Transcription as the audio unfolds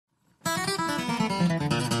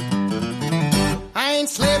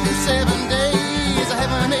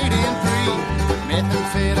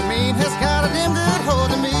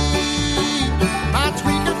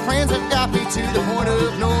me to the point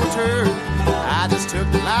of no return. I just took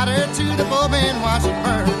the lighter to the bulb and watched it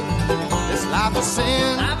burn. This life of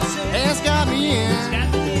sin has got me in.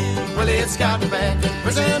 Well, it's got me back in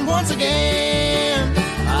prison once again.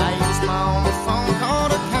 I used my only phone call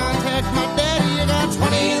to contact my daddy. I got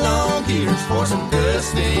 20 long years for some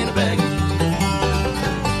dust in a baggie.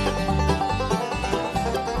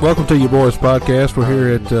 Welcome to your boys podcast. We're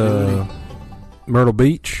here at Myrtle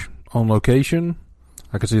Beach on location.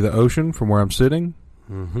 I can see the ocean from where I'm sitting,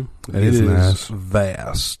 and it is nice.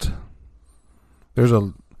 Vast. There's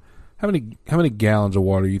how many gallons of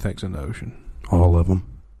water you think's in the ocean? All of them.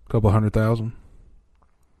 A couple 100,000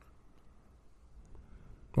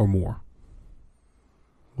 or more.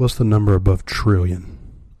 What's the number above trillion?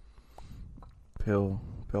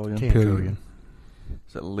 Billion.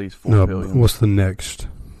 It's at least 4 billion. What's the next?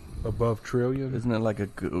 Above trillion? Isn't it like a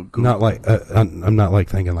Google? Not like I'm not like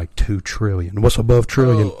thinking like 2 trillion. What's above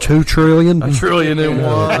trillion? 2 trillion? A trillion and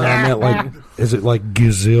one. I meant like, is it like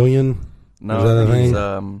gazillion? No, is that a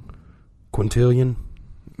thing? Quintillion.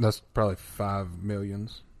 That's probably 5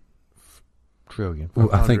 millions. Trillion. Well,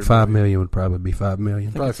 I think 5 million would probably be 5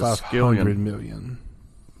 million. Probably 500 million.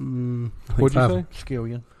 What'd you say?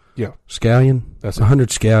 Scallion. Yeah. Scallion? That's 100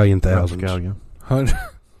 scallion thousands. Scallion. 100.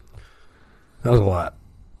 That was a lot.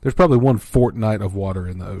 There's probably one fortnight of water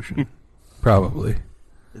in the ocean. Probably.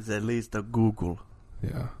 It's at least a Google.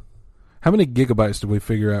 Yeah. How many gigabytes did we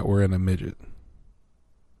figure out were in a midget?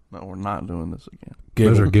 No, we're not doing this again.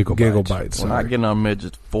 Those are gigabytes. Gigabytes. We're not getting our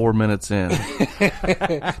midgets 4 minutes in.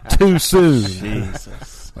 Too soon.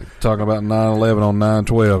 Jesus. Like talking about 9/11 on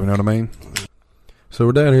 9/12, you know what I mean? So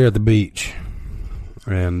we're down here at the beach,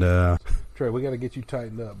 and Trey, we got to get you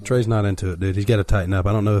tightened up. Boy. Trey's not into it, dude. He's got to tighten up.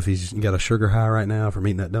 I don't know if he's got a sugar high right now from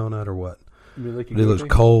eating that donut or what. But he looks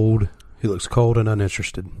cold. He looks cold and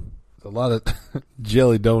uninterested. There's a lot of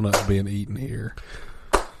jelly donuts being eaten here.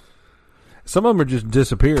 Some of them are just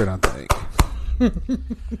disappearing, I think.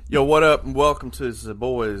 Yo, what up, and welcome to the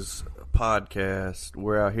Boys Podcast.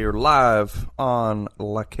 We're out here live on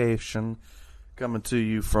location, coming to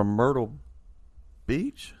you from Myrtle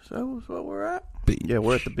Beach. So that's what we're at. Beach. Yeah,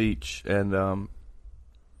 we're at the beach, and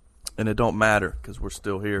it don't matter because we're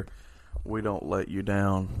still here. We don't let you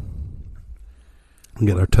down. We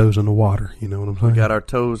got our toes in the water. You know what I'm saying? We got our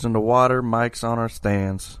toes in the water. Mike's on our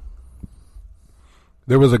stands.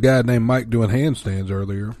 There was a guy named Mike doing handstands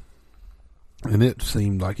earlier, and it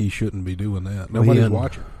seemed like he shouldn't be doing that. Nobody's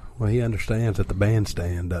watching. Well, he understands that the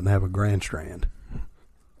bandstand doesn't have a grandstand.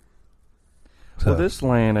 So, Well, this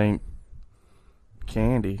land ain't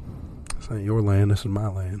candy. this ain't your land. This is my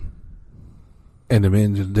land. And the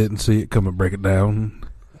men just didn't see it come and break it down.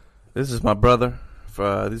 This is my brother.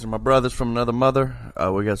 These are my brothers from another mother.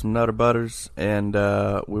 We got some Nutter Butters, and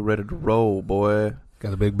we're ready to roll, boy.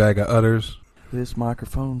 Got a big bag of udders. This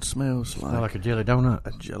microphone smells Like a jelly donut.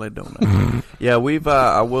 a jelly donut. Yeah, we've.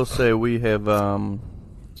 I will say we have.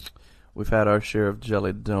 We've had our share of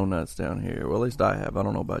jelly donuts down here. Well, at least I have. I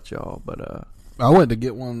don't know about y'all, but I went to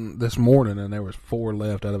get one this morning, and there was 4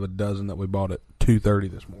 left out of a dozen that we bought at 2:30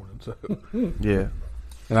 this morning. So, yeah.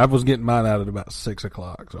 and I was getting mine out at about 6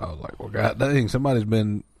 o'clock. So I was like, "Well, god dang, somebody's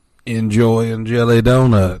been enjoying jelly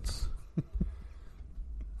donuts."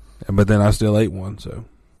 But then I still ate one. So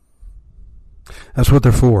That's what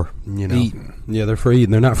they're for. You know, eating. Yeah, they're for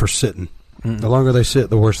eating. They're not for sitting. The longer they sit,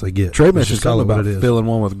 the worse they get. Trey That's mentioned just all something about it is. filling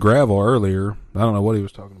one with gravel earlier. I don't know what he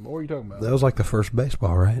was talking about. What were you talking about? That was like the first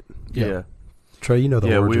baseball, right? Yeah. Trey, you know the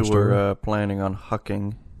Yeah, we origin story. were planning on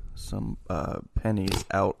hucking some pennies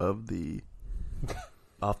out of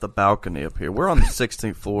off the balcony up here. We're on the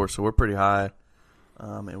 16th floor, so we're pretty high,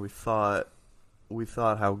 and we thought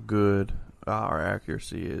how good our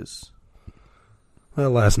accuracy is. Well,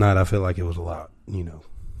 last night I feel like it was a lot, you know.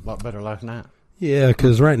 A lot better last night. Yeah,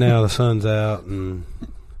 because right now the sun's out and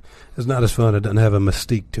it's not as fun. It doesn't have a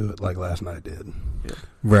mystique to it like last night did. Yeah.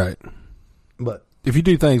 Right. But If you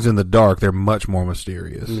do things in the dark, they're much more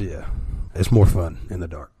mysterious. yeah, it's more fun in the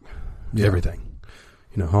dark. Yeah. Everything.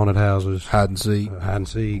 You know, haunted houses, Hide and seek, hide and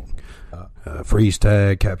seek, freeze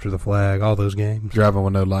tag, capture the flag, all those games. driving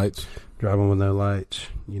with no lights. Driving with no lights,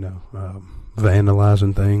 you know,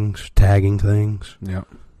 vandalizing things, tagging things. Yeah.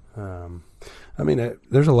 I mean,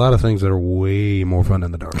 there's a lot of things that are way more fun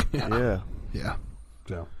in the dark. Yeah. Yeah.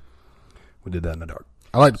 So we did that in the dark.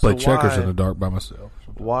 I like to play So checkers why- in the dark by myself.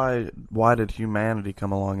 Why did humanity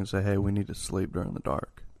come along and say, "Hey, we need to sleep during the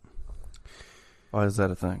dark"? Why is that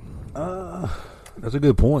a thing? That's a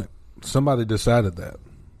good point. Somebody decided that.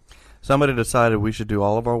 Somebody decided we should do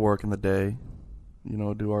all of our work in the day, you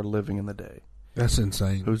know, do our living in the day. That's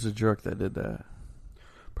insane. Who's the jerk that did that?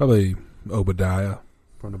 Probably Obadiah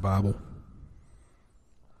from the Bible.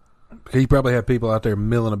 He probably had people out there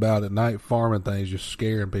milling about at night, farming things, just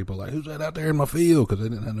scaring people. Like, who's that out there in my field? Because they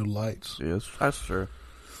didn't have no lights. Yes, that's true.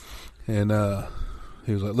 And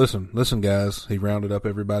he was like, listen, guys. He rounded up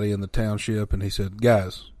everybody in the township, and he said,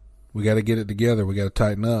 guys, we got to get it together. We got to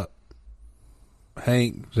tighten up.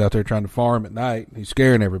 Hank was out there trying to farm at night. He's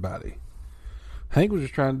scaring everybody. Hank was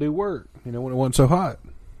just trying to do work, when it wasn't so hot.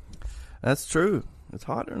 That's true. It's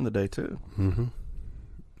hot during the day, too. Mm-hmm.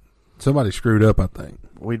 Somebody screwed up, I think.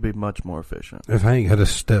 We'd be much more efficient. If Hank had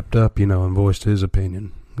stepped up, and voiced his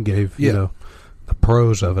opinion, gave, the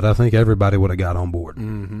pros of it, I think everybody would have got on board.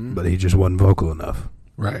 Mm-hmm. But he just wasn't vocal enough.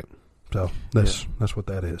 Right. So that's what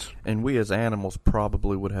that is. And we as animals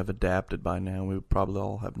probably would have adapted by now. We would probably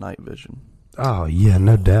all have night vision. Oh, yeah,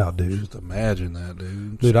 no doubt, dude. Just imagine that,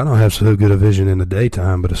 dude. Dude, I don't have so good a vision in the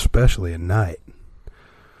daytime, but especially at night.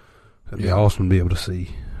 It'd be awesome to be able to see,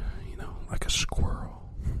 like a squirrel.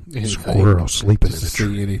 Squirrel sleeping in a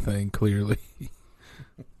tree. See anything clearly,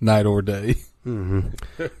 night or day.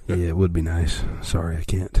 Mm-hmm. Yeah, it would be nice. Sorry, I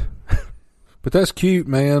can't. But that's cute,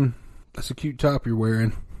 man. That's a cute top you're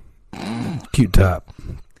wearing. Cute top.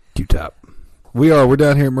 We're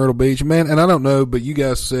down here at Myrtle Beach, man. And I don't know, but you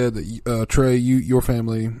guys said that Trey, your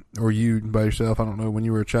family, or you by yourself, I don't know, when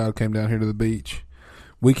you were a child, came down here to the beach.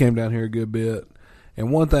 We came down here a good bit. And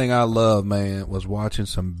one thing I love, man, was watching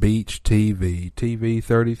some beach TV. TV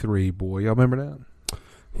 33, boy. Y'all remember that?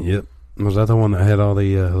 Yep. Was that the one that had all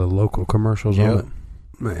the local commercials on it?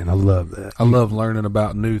 Man, I love that. I love learning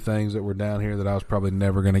about new things that were down here that I was probably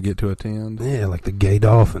never going to get to attend. Yeah, like the Gay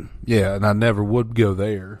Dolphin. Yeah, and I never would go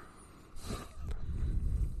there.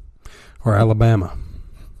 Or Alabama.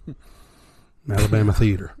 Alabama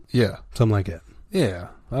Theater. Yeah. Something like that. Yeah.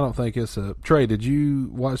 I don't think it's a... Trey, did you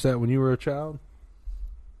watch that when you were a child?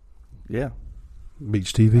 Yeah.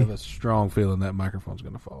 Beach TV? I have a strong feeling that microphone's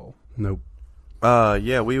going to fall. Nope.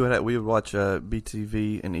 Yeah, we would watch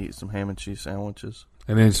BTV and eat some ham and cheese sandwiches.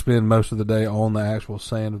 And then spend most of the day on the actual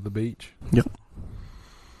sand of the beach? Yep.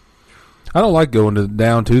 I don't like going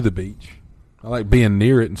down to the beach. I like being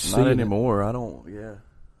near it and seeing it. Not anymore. I don't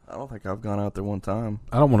think I've gone out there one time.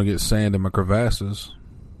 I don't want to get sand in my crevasses.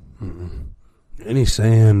 Mm-mm. Any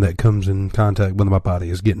sand that comes in contact with my body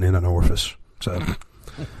is getting in an orifice. So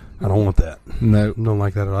I don't want that. No. Don't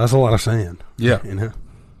like that at all. That's a lot of sand. Yeah.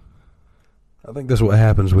 I think that's what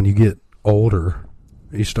happens when you get older.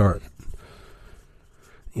 You start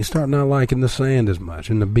not liking the sand as much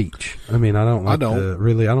and the beach. I mean, I don't like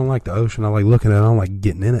the ocean. I like looking at it. I don't like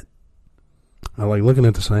getting in it. I like looking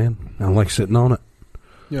at the sand. I don't like sitting on it.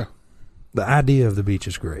 Yeah. The idea of the beach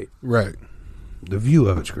is great. Right. The view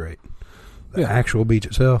of it's great. The actual beach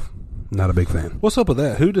itself, not a big fan. What's up with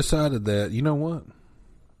that? Who decided that, you know what?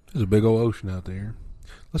 There's a big old ocean out there.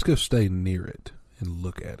 Let's go stay near it and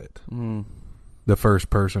look at it. Mm. The first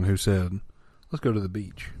person who said, let's go to the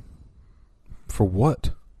beach. For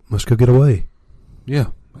what? Let's go get away. Yeah,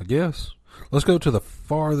 I guess. Let's go to the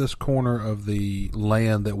farthest corner of the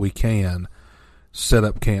land that we can, set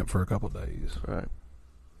up camp for a couple of days. Right.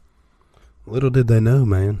 Little did they know,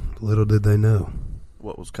 man. Little did they know.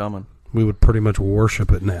 What was coming. We would pretty much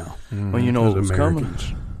worship it now. Mm-hmm. Well, you know what was Americans.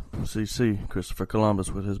 coming? CC, Christopher Columbus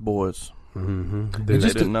with his boys. Mm-hmm. They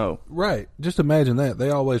didn't know. Right. Just imagine that. They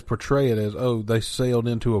always portray it as, they sailed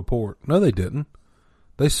into a port. No, they didn't.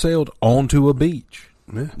 They sailed onto a beach.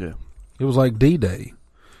 Yeah. It was like D-Day.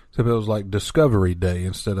 Except it was like Discovery Day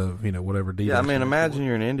instead of, whatever D-Day. Yeah, I mean, imagine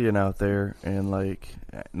you're an Indian out there and,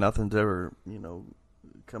 nothing's ever,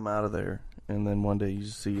 come out of there. And then one day you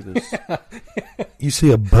see this. You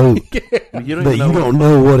see a boat. You don't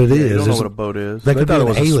know what it is. You don't know what a boat is. That could be it an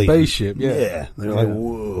was alien. a spaceship. Yeah. They're like,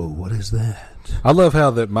 whoa, what is that? I love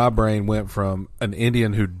how that my brain went from an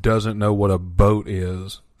Indian who doesn't know what a boat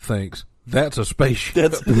is thinks, that's a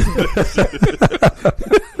spaceship.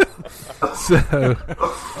 So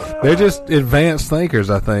they're just advanced thinkers,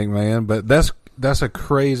 I think, man. But that's a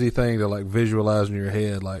crazy thing to visualize in your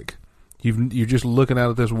head. Like you're just looking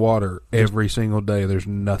out at this water every single day. There's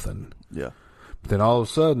nothing. Yeah. But then all of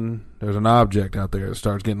a sudden, there's an object out there that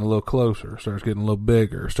starts getting a little closer, starts getting a little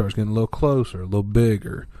bigger, starts getting a little closer, a little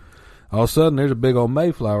bigger. All of a sudden, there's a big old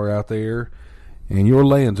Mayflower out there, and your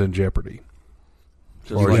land's in jeopardy.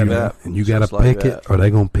 Just like that. And you got to pick it, or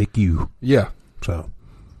they're going to pick you. Yeah. So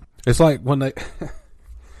it's like when they...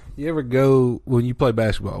 You ever go, when you play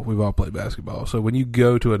basketball, we've all played basketball, so when you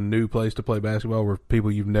go to a new place to play basketball with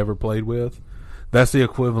people you've never played with, that's the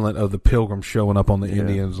equivalent of the Pilgrims showing up on the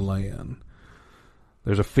Indians' land.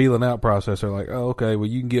 There's a feeling out process. They're like, oh, okay, well,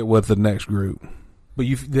 you can get with the next group. But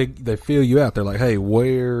they feel you out. They're like, hey,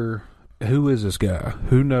 who is this guy?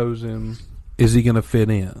 Who knows him? Is he going to fit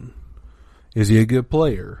in? Is he a good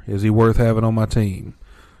player? Is he worth having on my team?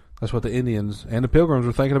 That's what the Indians and the Pilgrims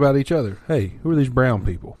were thinking about each other. Hey, who are these brown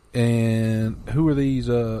people? And who are these,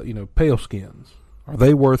 pale skins? Are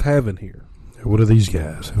they worth having here? What are these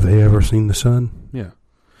guys? Have they ever seen the sun? Yeah.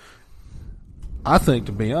 I think,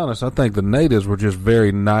 to be honest, the natives were just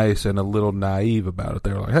very nice and a little naive about it.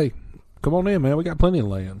 They were like, hey, come on in, man. We got plenty of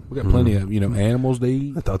land. We got plenty of, animals to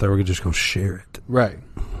eat. I thought they were just going to share it. Right.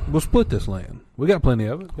 We'll split this land. We got plenty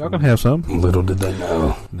of it. Y'all can have some. Little did they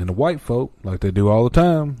know. And then the white folk, like they do all the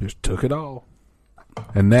time, just took it all.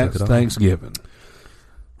 And that's Thanksgiving.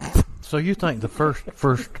 So you think the first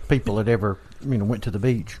people that ever, went to the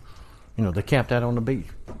beach, they camped out on the beach,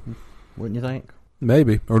 wouldn't you think?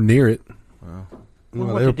 Maybe. Or near it.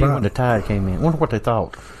 Wonder what they did when the tide came in. Wonder what they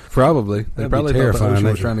thought. Probably. They probably thought the ocean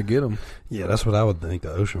was trying to get them. Yeah, that's what I would think.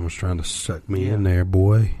 The ocean was trying to suck me in there,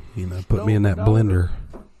 boy. Put me in that blender.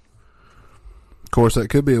 Of course, that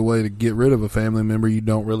could be a way to get rid of a family member you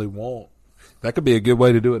don't really want. That could be a good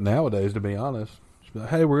way to do it nowadays, to be honest. Just be like,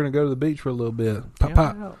 hey, we're going to go to the beach for a little bit. Pop,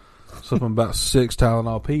 pop. Slip them about 6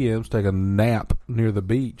 Tylenol PMs, take a nap near the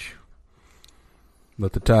beach.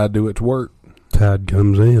 Let the tide do its work. Tide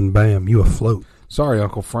comes in, bam, you afloat. Sorry,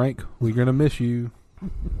 Uncle Frank. We're going to miss you.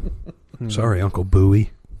 Sorry, Uncle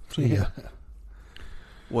Bowie. See ya.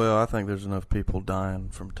 Well, I think there's enough people dying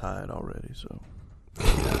from tide already, so.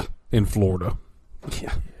 In Florida.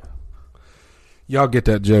 Yeah. Y'all get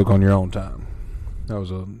that joke on your own time. That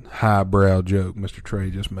was a highbrow joke Mr.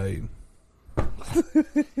 Trey just made.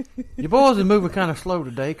 You boys are moving kind of slow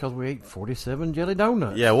today because we ate 47 jelly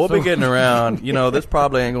donuts. Yeah, we'll be getting around. This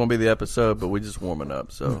probably ain't going to be the episode, but we're just warming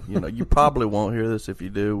up. So, you probably won't hear this. If you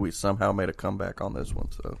do, we somehow made a comeback on this one.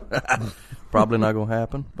 So, probably not going to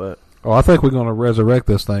happen. But I think we're going to resurrect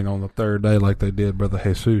this thing on the third day like they did Brother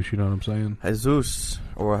Jesus. You know what I'm saying? Jesus,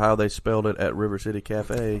 or how they spelled it at River City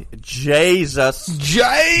Cafe, Jesus.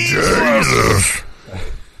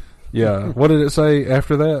 Yeah. What did it say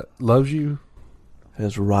after that? Loves you?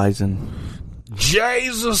 Has risen.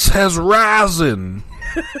 Jesus has risen.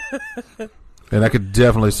 And I could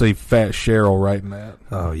definitely see Fat Cheryl writing that.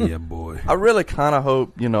 Oh, yeah, boy. I really kind of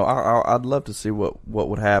hope, I'd love to see what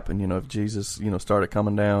would happen, if Jesus, started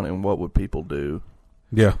coming down, and what would people do?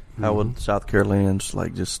 Yeah. How would South Carolinians,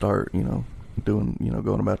 just start, doing,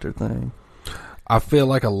 going about their thing? I feel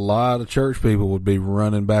like a lot of church people would be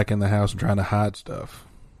running back in the house and trying to hide stuff.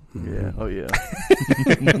 Yeah. Oh, yeah.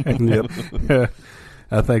 Yep.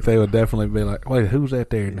 I think they would definitely be like, wait, who's that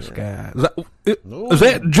there in the sky? Is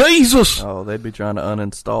that Jesus? Oh, they'd be trying to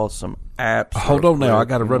uninstall some apps. Hold on now. I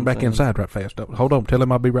got to run back inside right fast. Hold on. Tell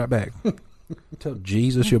him I'll be right back. Tell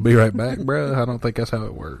Jesus you'll be right back, bro. I don't think that's how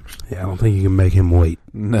it works. Yeah, I don't think you can make him wait.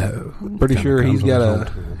 No. Pretty sure he's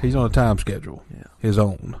on a time schedule. Yeah. His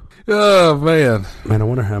own. Oh, man. Man, I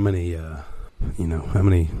wonder how many, how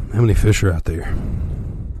many fish are out there?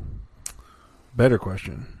 Better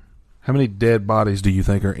question. How many dead bodies do you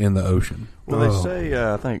think are in the ocean? Well, they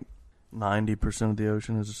say, I think 90% of the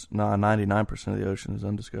ocean is, 99% of the ocean is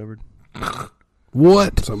undiscovered.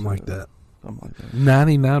 What? Something like that.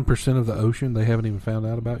 99% of the ocean they haven't even found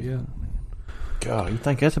out about yet? God, you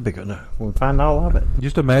think that's a big enough? We'll find all of it.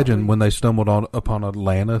 Just imagine when they stumbled upon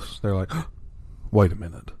Atlantis, they're like, wait a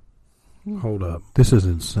minute. Hold up. This is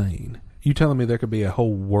insane. You telling me there could be a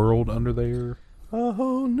whole world under there? A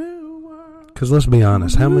whole new world. Because let's be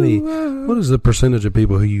honest, what is the percentage of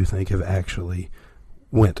people who you think have actually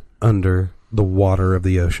went under the water of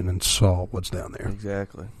the ocean and saw what's down there?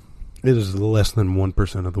 Exactly. It is less than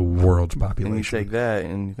 1% of the world's population. And you take that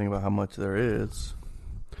and you think about how much there is.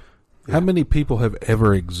 Yeah. How many people have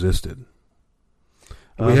ever existed?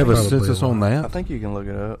 Do we have a census on that? I think you can look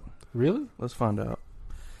it up. Really? Let's find out.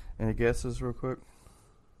 Any guesses real quick?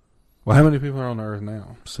 Well, how many people are on the earth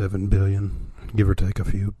now? 7 billion, give or take a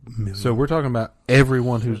few million. So we're talking about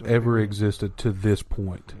everyone who's ever existed to this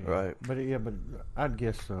point. Yeah. Right. But I'd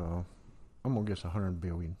guess, I'm going to guess 100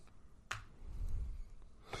 billion.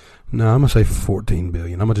 No, I'm going to say 14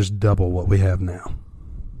 billion. I'm going to just double what we have now.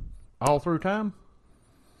 All through time?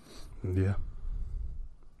 Yeah.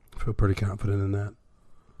 I feel pretty confident in that.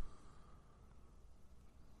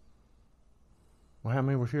 Well, how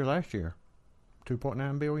many was here last year?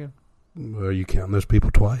 2.9 billion? Well, are you counting those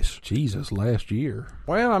people twice? Jesus, last year.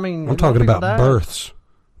 Well, I mean, I'm talking about births.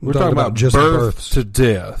 We're talking about just births to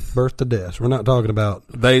death. Birth to death. We're not talking about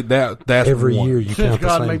that's every one. year you Since count God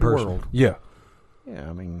the same made person. the world. Yeah. Yeah,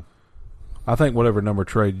 I mean, I think whatever number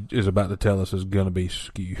Trey is about to tell us is going to be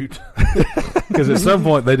skewed. Because at some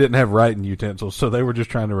point they didn't have writing utensils, so they were just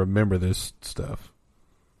trying to remember this stuff.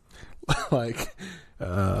 Like,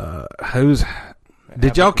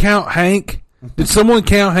 did y'all count Hank? Did someone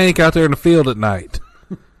count Hank out there in the field at night?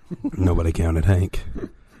 Nobody counted Hank.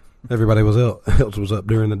 Everybody else was up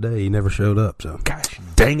during the day. He never showed up. So, gosh,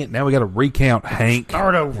 dang it! Now we got to recount Hank.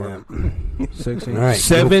 Start over. 16, right,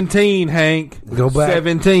 17, Hank. Go back.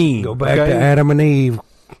 17. Go back to Adam and Eve.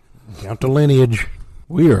 Count the lineage.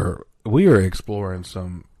 We are exploring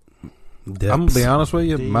some. Depths. I'm gonna be honest with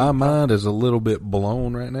you. My mind is a little bit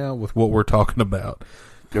blown right now with what we're talking about.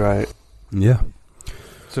 Right. Yeah.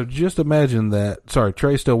 So just imagine that. Sorry,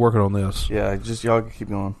 Trey's still working on this. Yeah, just y'all keep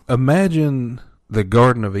going. Imagine the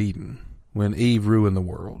Garden of Eden when Eve ruined the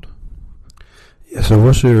world. Yeah, so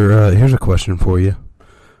what's your, here's a question for you.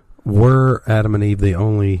 Were Adam and Eve the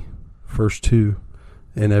only first two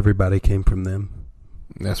and everybody came from them?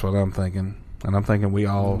 That's what I'm thinking. And I'm thinking we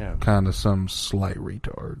all kind of some slight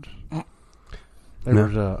retards. There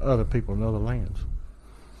was other people in other lands.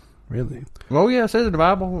 Really? Oh, yeah, it says in the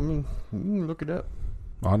Bible. I mean, you can look it up.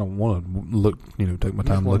 I don't want to look, take my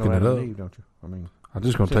time looking it up. Eve, don't you? I mean, I'm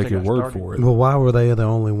just going to take your word for it. Well, why were they the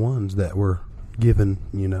only ones that were given,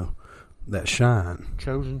 that shine?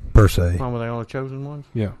 Chosen? Per se. Why were they only chosen ones?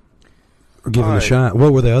 Yeah. Or given the shine.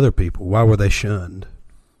 What were the other people? Why were they shunned?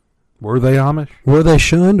 Were they Amish? Were they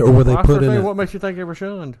shunned or were they put in what makes you think they were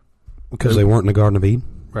shunned? Because they weren't in the Garden of Eden?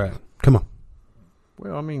 Right. Come on.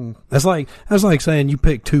 Well, I mean, that's like saying you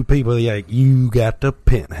pick two people, like you got the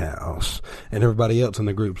penthouse, and everybody else in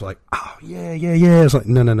the group's like, oh yeah. It's like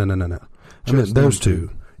no. I mean, those two.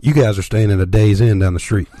 You guys are staying at a Days Inn down the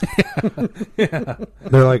street. Yeah.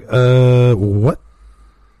 They're like, what?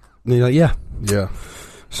 And you're like, yeah.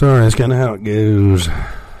 Sorry, that's kind of how it goes.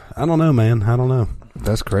 I don't know, man. I don't know.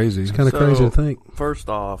 That's crazy. It's kind of crazy to think. First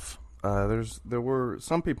off, there were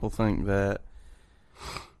some people think that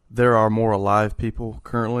there are more alive people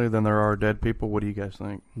currently than there are dead people. What do you guys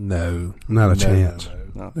think? No. Not a chance.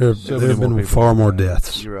 No. There have been far more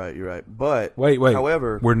deaths. You're right. But wait.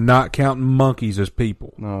 However, we're not counting monkeys as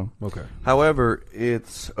people. No. Okay. However,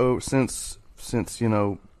 it's since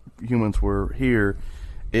humans were here,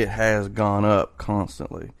 it has gone up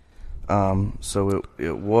constantly. So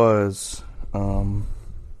it was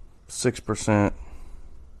 6%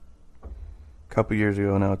 a couple years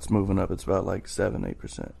ago. Now it's moving up. It's about like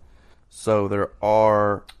 7-8%. So there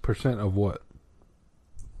are percent of what?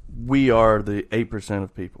 We are the 8%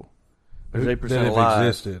 of people. There's 8% alive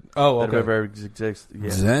existed. Oh, okay. That have ever existed. Yeah.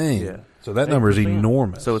 Dang. Yeah. So that number is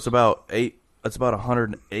enormous. So it's about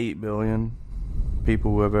 108 billion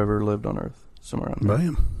people who have ever lived on Earth. Somewhere around there.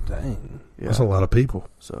 Bam. Dang. Yeah. That's a lot of people.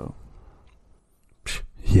 So.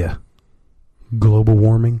 Yeah. Global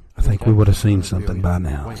warming. I think we would have seen something by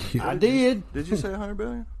now. I did. Did you say 100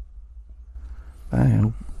 billion?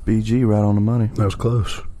 Damn. BG right on the money. That was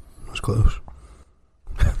close.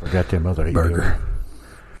 Forgot them other 8 burger. billion.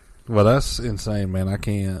 Well, that's insane, man. I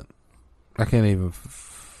can't even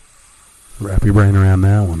wrap your brain around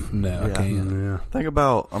that one. No, I can't. Yeah. Think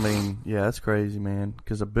about. That's crazy, man.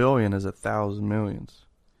 Because a billion is 1,000 millions,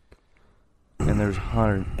 and there's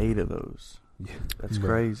 108 of those. That's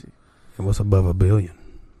crazy. And what's above a billion?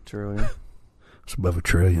 Trillion. What's above a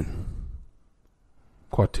trillion?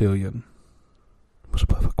 Quintillion. What's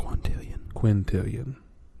above a quintillion? Quintillion.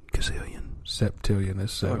 Gazillion. Septillion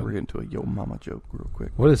is 7. We're getting to a yo mama joke real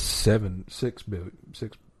quick. What is 7? 6 billion.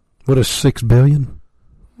 6. What is 6 billion?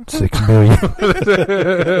 6 billion.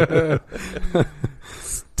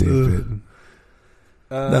 Stupid.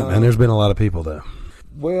 No, man. There's been a lot of people though.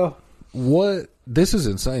 Well, this is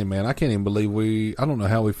insane, man. I can't even believe I don't know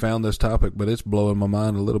how we found this topic, but it's blowing my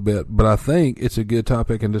mind a little bit. But I think it's a good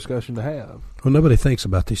topic and discussion to have. Well, nobody thinks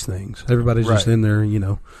about these things. Everybody's just in their,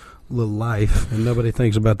 little life, and nobody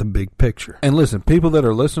thinks about the big picture. And listen, people that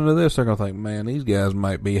are listening to this, they're going to think, man, these guys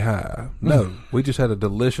might be high. No, we just had a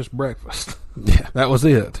delicious breakfast. Yeah. That was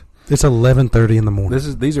it. It's 11:30 in the morning.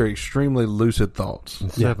 These are extremely lucid thoughts.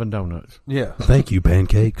 And 7 donuts. Yeah. Thank you,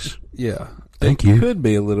 pancakes. Yeah. Thank it you. Could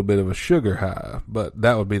be a little bit of a sugar high, but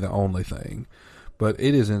that would be the only thing. But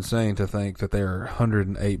it is insane to think that there are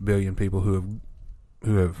 108 billion people who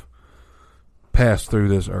have passed through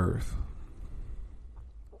this earth.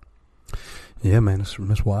 Yeah, man, it's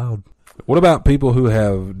wild. What about people who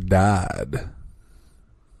have died?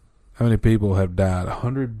 How many people have died?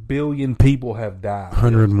 100 billion people have died.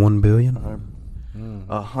 101 billion?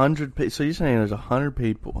 100. So you're saying there's 100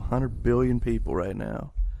 people, 100 billion people right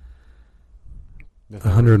now.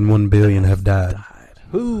 101 billion have died.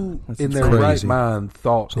 Who That's in their crazy. right mind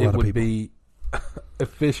thought That's a lot it of would people. be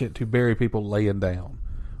efficient to bury people laying down?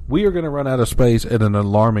 We are going to run out of space at an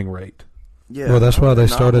alarming rate. Yeah. Well, that's why they Not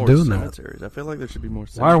started more doing that. cemeteries. I feel like there should be more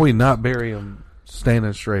cemeteries. Why are we not burying them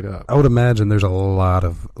standing straight up? I would imagine there's a lot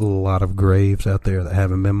of graves out there that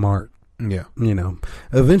haven't been marked. Yeah. You know,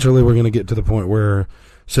 eventually we're going to get to the point where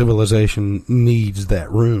civilization needs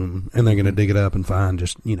that room, and they're going to dig it up and find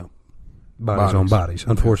just, you know, bodies on bodies,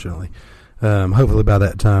 unfortunately. Hopefully by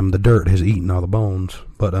that time the dirt has eaten all the bones.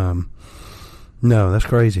 But no, that's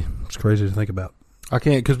crazy. It's crazy to think about. I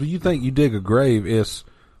can't, because you think you dig a grave, it's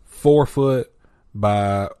 4 foot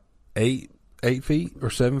by 8 feet or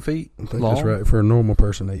 7 feet I think long. that's right. For a normal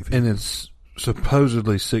person, 8 feet. And it's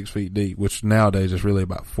supposedly 6 feet deep, which nowadays is really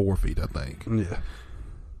about 4 feet, I think. Yeah.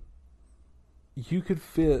 You could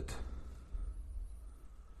fit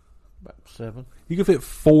About 7. You could fit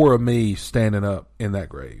 4 of me standing up in that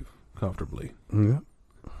grave comfortably. Yeah.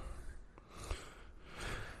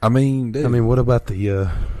 I mean, dude. what about the?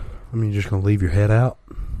 You're just gonna leave your head out?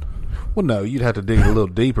 Well, no, you'd have to dig a little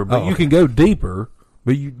deeper, but you can go deeper.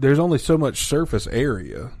 But there's only so much surface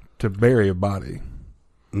area to bury a body.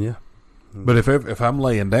 Yeah. But if I'm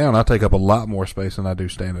laying down, I take up a lot more space than I do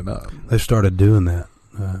standing up. They started doing that.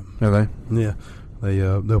 Are they? Yeah.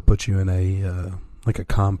 They'll put you in a like a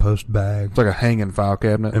compost bag. It's like a hanging file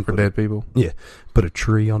cabinet And for put dead people. Yeah. Put a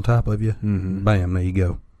tree on top of you. Mm-hmm. Bam, there you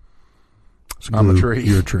go. I'm a tree.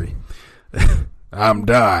 You're a tree. I'm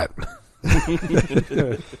Dot.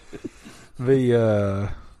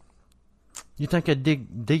 You think they'd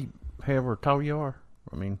dig deep, however tall you are?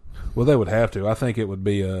 I mean, well, they would have to. I think it would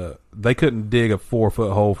be they couldn't dig a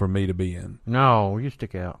 4-foot hole for me to be in. no, you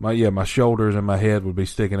stick out. My shoulders and my head would be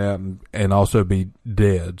sticking out and also be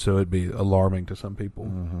dead, so it'd be alarming to some people.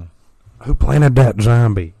 Mm-hmm. Who planted that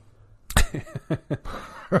zombie?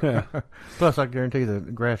 Plus, I guarantee the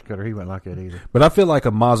grass cutter, he wasn't like that either. But I feel like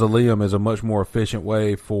a mausoleum is a much more efficient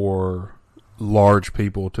way for large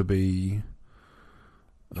people to be.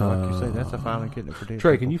 Like you say, that's a filing cabinet for dead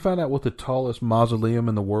Trey, people. can you find out what the tallest mausoleum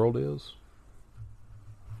in the world is?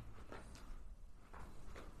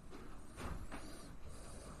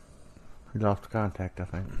 He lost contact, I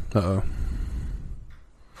think. Uh-oh.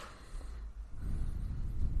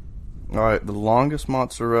 All right, the longest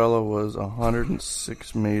mozzarella was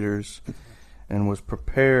 106 meters and was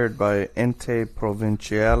prepared by Ente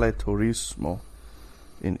Provinciale Turismo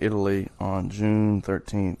in Italy on June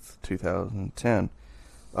 13th, 2010.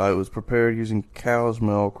 It was prepared using cow's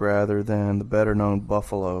milk rather than the better-known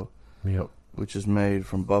buffalo, Yep. which is made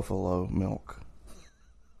from buffalo milk.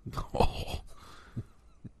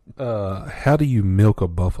 How do you milk a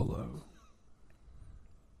buffalo?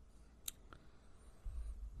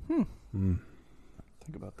 Think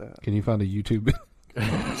about that. Can you find a YouTube?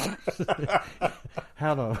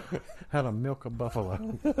 How to milk a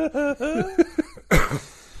buffalo?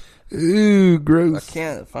 Ooh, gross. I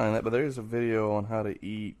can't find that, but there's a video on how to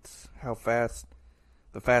eat,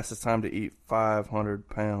 the fastest time to eat 500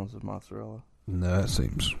 pounds of mozzarella. No, that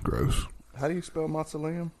seems gross. How do you spell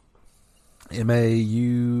mausoleum?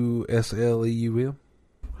 Mausleum.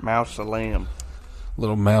 Mausoleum.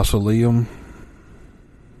 Little mausoleum.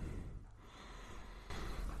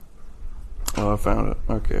 Oh, I found it.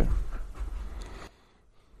 Okay.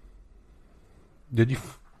 Did you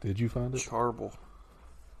find it? Charble.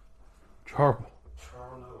 Charble.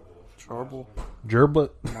 Gerblet.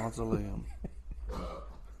 Mausoleum.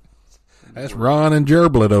 That's Ron and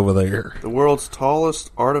Gerblet over there. The world's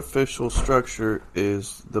tallest artificial structure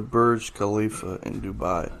is the Burj Khalifa in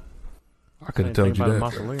Dubai. I could have told you that.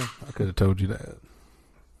 I could have told you that.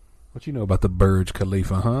 What you know about the Burj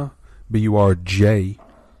Khalifa, huh? BURJ.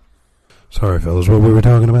 Sorry, fellas. What we were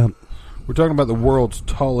talking about? We're talking about the world's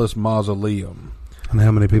tallest mausoleum. And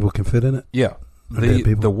how many people can fit in it? Yeah. Dead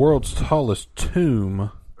people? The world's tallest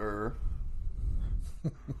tomb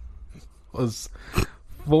was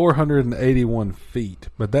 481 feet,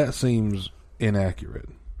 but that seems inaccurate.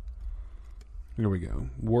 Here we go.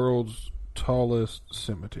 World's tallest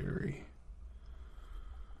cemetery.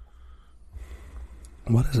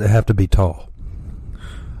 What does it have to be tall?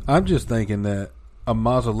 I'm just thinking that a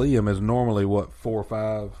mausoleum is normally, 4 or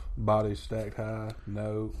 5 bodies stacked high?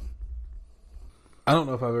 No. I don't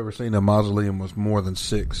know if I've ever seen a mausoleum with more than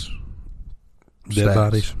 6 dead stacks.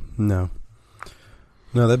 bodies. No,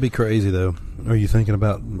 that'd be crazy though. Are you thinking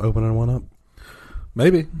about opening one up?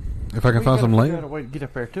 Maybe if I can find some You land. got a way to get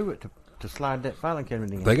up there to it to slide that filing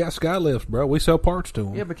cabinet in. They got sky lifts, bro. We sell parts to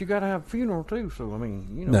them. Yeah, but you got to have a funeral too. So I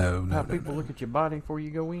mean, how No, people look at your body before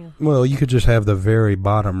you go in. Well, you could just have the very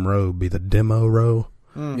bottom row be the demo row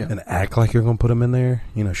Yeah. and act like you're going to put them in there.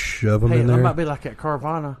 Shove them Hey, in that there. might be like that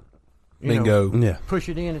Carvana. Bingo. Yeah, Push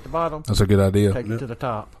it in at the bottom, That's a good idea. take it to the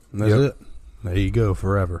top. that's Yep. it. There you go,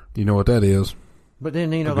 forever. You know what that is? But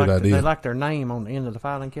then A good like idea. they like their name on the end of the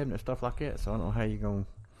filing cabinet, stuff like that. So I don't know how you going.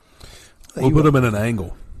 We'll put them in an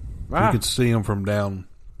angle. You Ah, could see them from down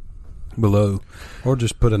below. Or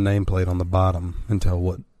just put a nameplate on the bottom and tell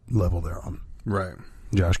what level they're on. Right.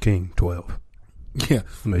 Josh King, 12. Yeah.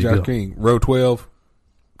 Josh King, row 12,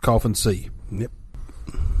 coffin C. Yep.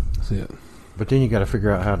 That's it. But then you got to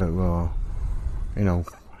figure out how to,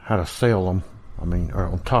 how to sell them. I mean, or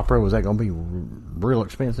on top row, is that going to be real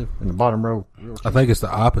expensive? And the bottom row, real cheap? I think it's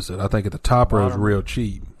the opposite. I think at the top row is real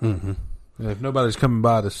cheap. Mm-hmm. And if nobody's coming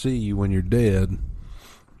by to see you when you're dead,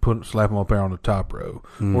 slap them up there on the top row.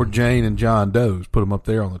 Mm. Or Jane and John Doe's, put them up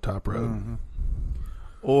there on the top row. Mm-hmm.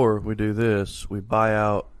 Or we do this: we buy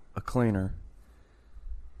out a cleaner,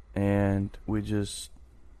 and we just,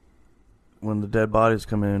 when the dead bodies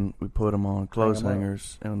come in, we put them on clothes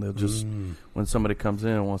hangers, and they'll just, when somebody comes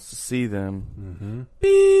in and wants to see them,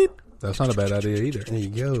 beep. That's not a bad idea either. There you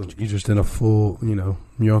go. You're just in a full,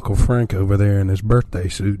 your Uncle Frank over there in his birthday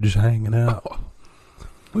suit just hanging out. Oh.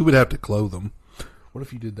 We would have to clothe them. What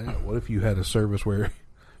if you did that? What if you had a service where if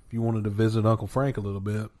you wanted to visit Uncle Frank a little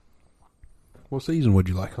bit, what season would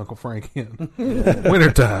you like Uncle Frank in?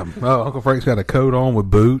 Wintertime. Oh, Uncle Frank's got a coat on with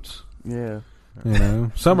boots. Yeah.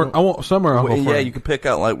 Summer. I want summer Uncle Frank. Yeah, you could pick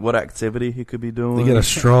out like what activity he could be doing. He got a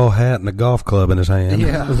straw hat and a golf club in his hand.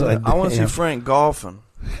 Yeah. Like, I want to see Frank golfing.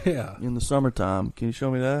 Yeah. In the summertime. Can you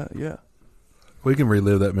show me that? Yeah. We can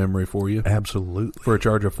relive that memory for you. Absolutely. For a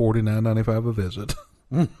charge of $49.95 a visit.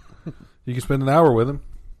 You can spend an hour with him.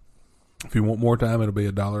 If you want more time, it'll be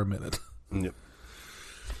 $1 a minute. Yep.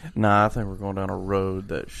 Nah, I think we're going down a road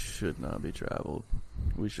that should not be traveled.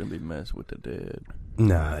 We shouldn't be messing with the dead.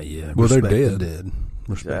 Nah, yeah. Well, they're Respect dead. the dead.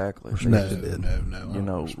 Exactly. Respect the dead.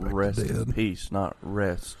 No. Rest in peace, not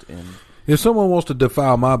rest in... If someone wants to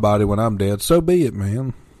defile my body when I'm dead, so be it,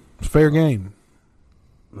 man. It's fair game.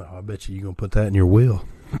 No, I bet you're going to put that in your will.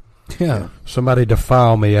 Yeah. Somebody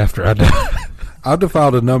defile me after I die. I've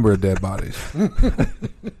defiled a number of dead bodies.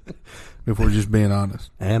 If we're just being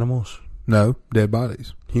honest. Animals? No, dead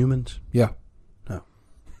bodies. Humans? Yeah. No.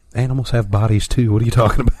 Animals have bodies too. What are you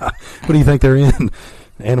talking about? What do you think they're in?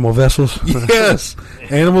 Animal vessels? Yes.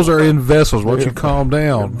 Animals are in vessels. Why don't you calm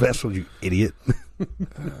down? Vessels, you idiot.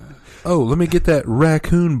 Oh, let me get that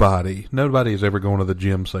raccoon body. Nobody is ever going to the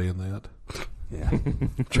gym saying that. Yeah.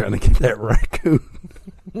 Trying to get that raccoon.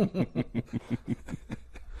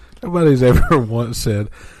 Nobody's ever once said,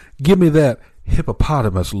 give me that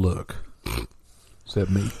hippopotamus look. Except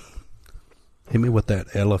me. Hit me with that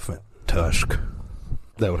elephant tusk.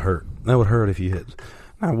 That would hurt. That would hurt if you hit.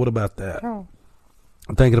 Now, what about that? I'm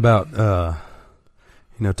thinking about,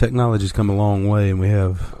 technology's come a long way, and we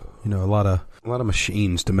have, a lot of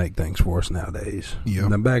machines to make things for us nowadays. Yeah.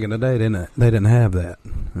 Now, back in the day, they didn't have that.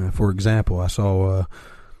 For example, I saw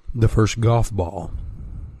the first golf ball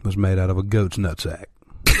was made out of a goat's nutsack.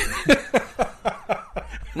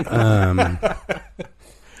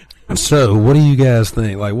 So, what do you guys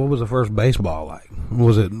think? Like, what was the first baseball like?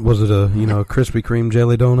 Was it a Krispy Kreme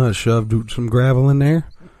jelly donut shoved some gravel in there?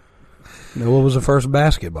 What was the first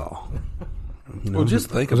basketball? Well, just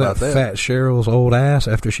think was about that. Fat Cheryl's old ass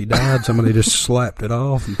after she died. Somebody just slapped it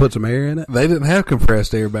off and put some air in it. They didn't have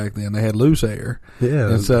compressed air back then. They had loose air.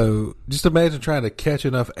 Yeah. And so, just imagine trying to catch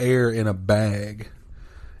enough air in a bag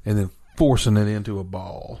and then forcing it into a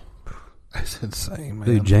ball. That's insane, man.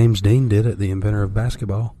 Dude, James Dean did it, the inventor of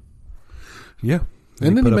basketball. Yeah.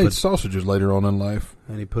 And then he made sausages later on in life.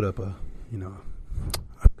 And he put up a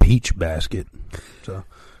peach basket. So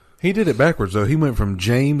he did it backwards, though. He went from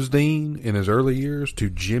James Dean in his early years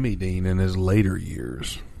to Jimmy Dean in his later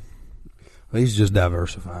years. Well, he's just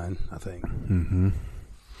diversifying, I think. Mm-hmm.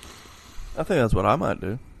 I think that's what I might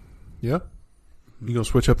do. Yeah? You gonna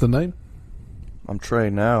switch up the name? I'm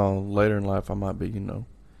Trey now. Later in life, I might be,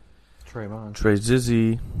 Trayvon. Trey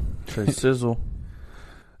Zizzy, Trey Sizzle.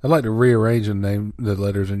 I'd like to rearrange the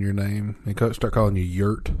letters in your name and start calling you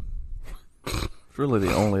Yurt. It's really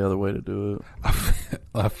the only other way to do it.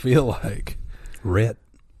 I feel like Rhett.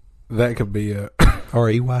 That could be a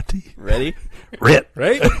R-E-Y-T. Ready? Rhett.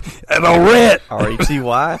 Right? And a Rhett.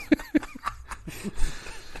 R-E-T-Y.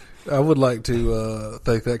 I would like to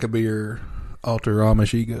think that could be your alter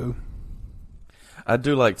Amish ego. I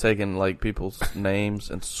do like taking people's names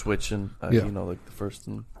and switching. Yeah. The first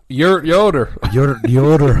one. Yurt Yoder. Yoder.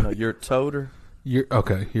 Yurt Toter.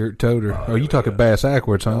 Yurt Toter. Oh, you talking bass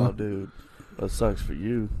backwards, huh? Oh, dude. That sucks for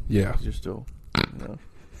you. Yeah. You're still,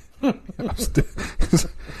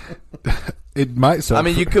 It might suck. I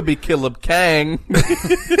mean, you could be Caleb Kang.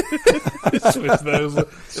 Switch those.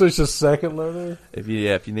 Switch the second letter. If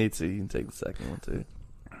you need to, you can take the second one too.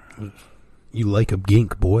 You Lacob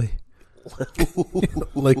Gink, boy.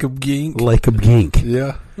 Lacob Gink. Lacob Gink.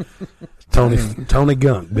 Yeah. Tony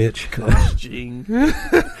Gunk, bitch. Jing.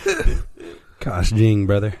 Gosh, Jing,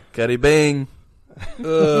 brother. Cuddy Bing.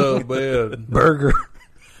 Oh, man. Burger.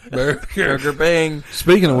 Burger Bing.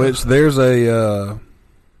 Speaking of which, there's a,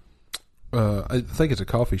 I think it's a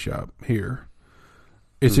coffee shop here.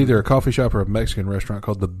 It's either a coffee shop or a Mexican restaurant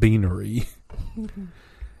called The Beanery.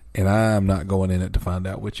 And I'm not going in it to find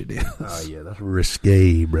out which it is. Oh, yeah, that's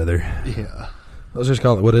risque, brother. Yeah. Let's just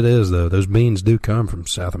call it what it is, though. Those beans do come from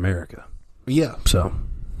South America. Yeah. So.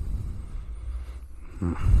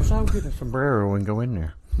 So I'll get a sombrero and go in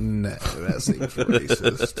there. No, that seems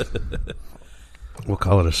racist. We'll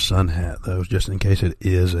call it a sun hat, though, just in case it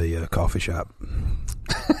is a coffee shop.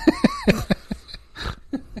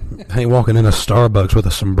 I ain't walking in a Starbucks with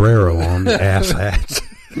a sombrero on, ass hat.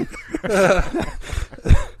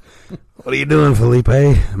 What are you doing, Felipe?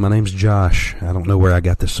 My name's Josh. I don't know where I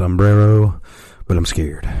got this sombrero, but I'm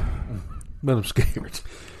scared. I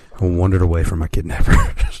wandered away from my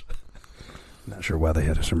kidnappers. Not sure why they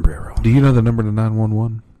had a sombrero. Do you know the number to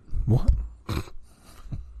 911? What?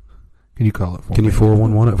 Can you call it for me? Can you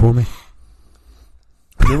 411 it for me?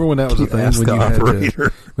 Remember when that was a thing? Ask the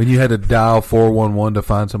operator. When you had to dial 411 to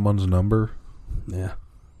find someone's number? Yeah.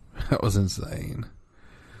 That was insane.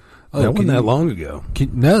 That wasn't that long ago.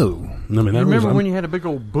 No. I mean, You remember when you had a big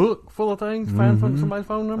old book full of things, find somebody's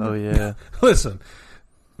phone number? Oh, yeah. Listen,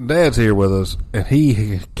 Dad's here with us, and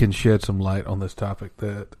he can shed some light on this topic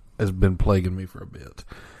that has been plaguing me for a bit.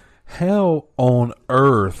 How on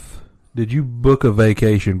earth did you book a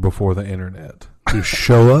vacation before the internet? You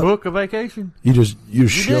show up? Book a vacation? You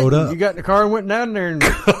showed up. You got in the car and went down there. And,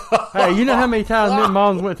 hey, you know how many times me and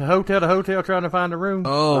Moms went to hotel trying to find a room?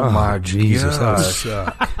 Oh my Jesus. gosh.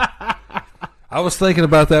 That would I was thinking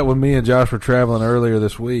about that when me and Josh were traveling earlier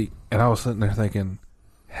this week, and I was sitting there thinking,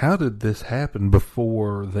 how did this happen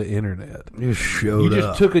before the internet? You showed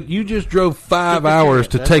up. You just drove 5 hours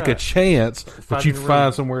to That's take a right. chance that Finding you'd a room.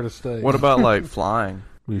 find somewhere to stay. What about, like, flying?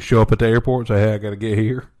 You show up at the airport and say, hey, I got to get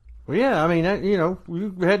here? Well, yeah, I mean,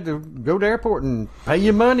 you had to go to the airport and pay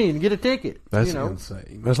your money and get a ticket. That's you know.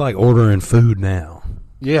 insane. That's like ordering food now.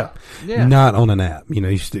 Yeah. Yeah. Not on an app. You know,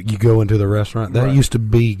 you go into the restaurant. That used to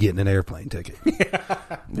be getting an airplane ticket.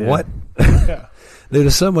 Yeah. What? Dude,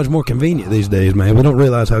 it's so much more convenient these days, man. We don't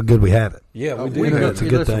realize how good we have it. Yeah, we We do. go, That's a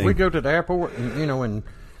good listen, thing. we go to the airport and, and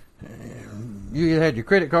you either had your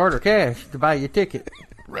credit card or cash to buy your ticket.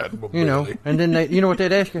 And then you know what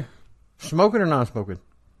they'd ask you? Smoking or non-smoking?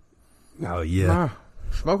 Oh, yeah.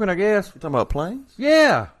 Smoking, I guess. You talking about planes?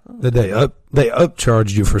 Yeah. They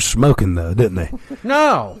upcharged you for smoking, though, didn't they?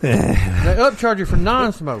 No. They upcharge you for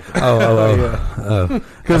non-smoking.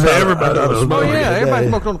 Because everybody was Oh, smoking. yeah. Everybody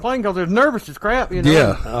smoked on the plane because they're nervous as crap, you know.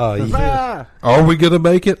 Yeah. Oh, yeah. Ah. Are we going to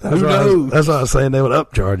make it? Who knows? That's why I was saying they would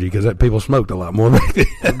upcharge you because people smoked a lot more.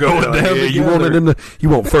 Going down you wanted them you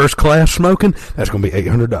want first class smoking? That's going to be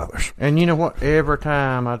 $800. And you know what? Every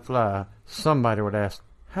time I'd fly, somebody would ask,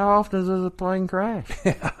 how often does a plane crash?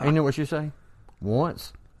 And you know what you say?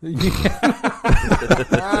 Once. That's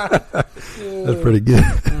pretty good.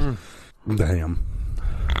 Damn.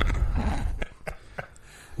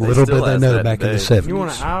 Little still did they ask know that back in the today. 70s. You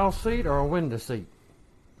want an aisle seat or a window seat?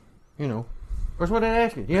 You know. That's what they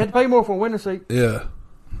ask you. You had to pay more for a window seat. Yeah.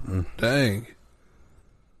 Dang.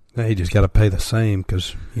 Now you just got to pay the same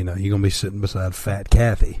because, you're going to be sitting beside Fat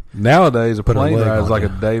Kathy. Nowadays, a Put a plane leg ride is on like you.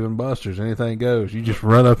 a Dave & Buster's. Anything goes. You just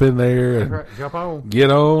run up in there and Right, jump on.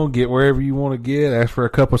 get on, get wherever you want to get, ask for a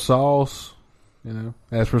cup of sauce,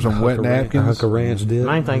 ask for some wet A napkins. hunk of ranch dip.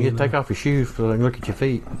 Main thing is take off your shoes so they can look at your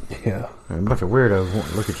feet. Yeah. A bunch of weirdos want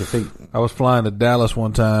to look at your feet. I was flying to Dallas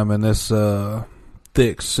one time, and this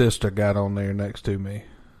thick sister got on there next to me.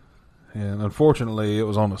 And unfortunately, it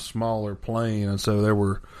was on a smaller plane, and so there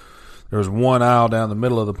was one aisle down the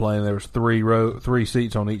middle of the plane. There was three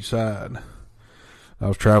seats on each side. I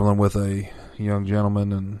was traveling with a young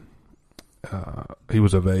gentleman, and he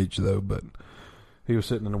was of age, though, but he was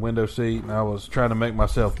sitting in the window seat, and I was trying to make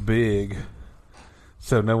myself big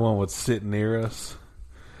so no one would sit near us.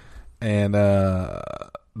 And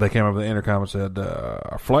they came over the intercom and said,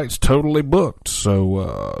 our flight's totally booked,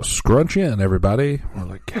 so scrunch in, everybody. We're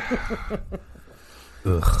like,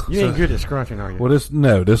 ugh. You ain't good at scrunching, are you? Well, this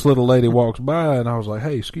little lady walks by, and I was like,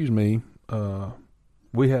 hey, excuse me,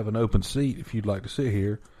 we have an open seat if you'd like to sit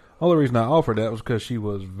here. Only reason I offered that was because she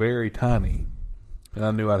was very tiny, and I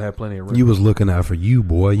knew I'd have plenty of room. You was looking out for you,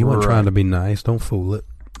 boy. You weren't Right. trying to be nice. Don't fool it.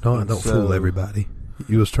 Don't So- fool everybody.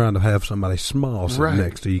 You was trying to have somebody small sitting Right.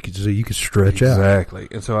 next to you so you could stretch out. Exactly.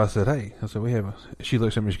 And so I said, hey, we have a... She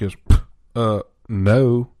looks at me, she goes,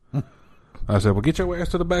 no. I said, well, get your ass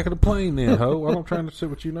to the back of the plane then, ho. I'm not trying to sit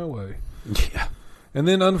with you no way. Yeah. And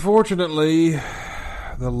then, unfortunately,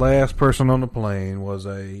 the last person on the plane was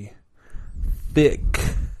a thick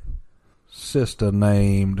sister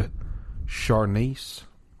named Charnice,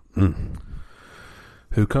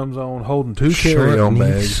 who comes on holding 2 carry-on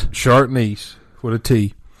bags. Charnice with a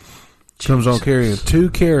T. Comes on carrying 2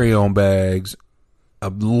 carry-on bags, a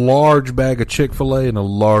large bag of Chick-fil-A, and a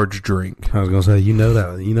large drink. I was gonna say, you know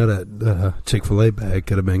that Chick-fil-A bag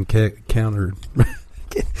could have been countered.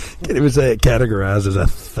 It was categorized as a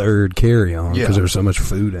third carry-on because there was so much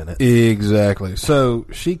food in it. Exactly. So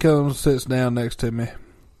she comes, sits down next to me,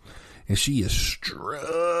 and she is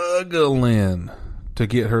struggling to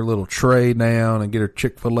get her little tray down and get her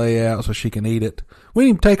Chick-fil-A out so she can eat it. We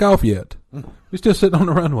didn't even take off yet. We're still sitting on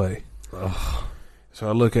the runway. Ugh. So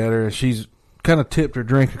I look at her, and she's kind of tipped her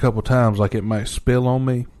drink a couple times like it might spill on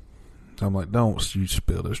me. So I'm like, don't you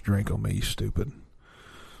spill this drink on me, you stupid.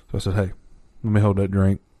 So I said, hey, let me hold that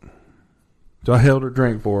drink. So I held her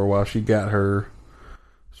drink for her while she got her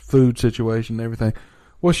food situation and everything.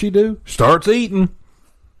 What's she do? Starts eating.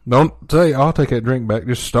 Don't say, I'll take that drink back.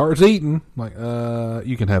 Just starts eating. Like,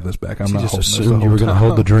 you can have this back. I'm not holding this the whole time. You were going to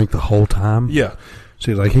hold the drink the whole time? Yeah.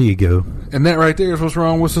 She's like, here you go. And that right there is what's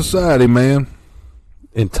wrong with society, man.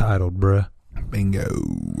 Entitled, bruh.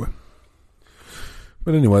 Bingo.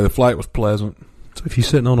 But anyway, the flight was pleasant. So if you're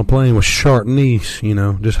sitting on a plane with Charnice,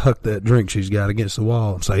 just huck that drink she's got against the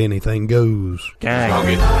wall and say anything goes.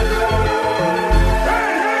 Gang.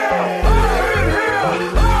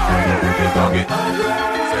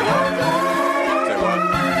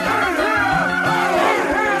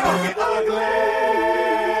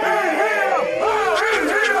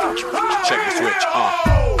 Check the switch.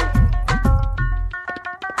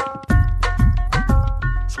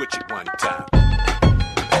 Switch it one time.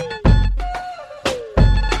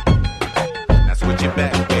 Now switch it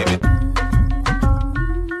back, baby.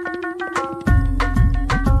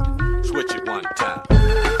 Switch it one time.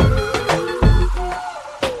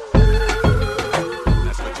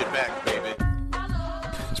 Now switch it back, baby.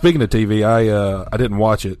 Speaking of TV, I didn't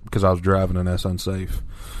watch it because I was driving and that's unsafe.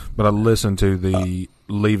 But I listened to the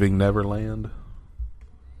Leaving Neverland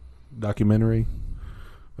documentary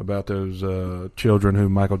about those children who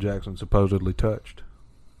Michael Jackson supposedly touched.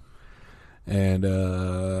 And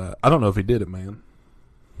I don't know if he did it, man.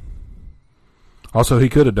 Also, he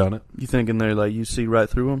could have done it. You thinking they're like, you see right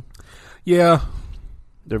through them? Yeah.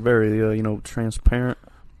 They're very, transparent.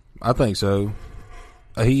 I think so.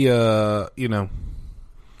 He,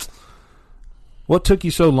 what took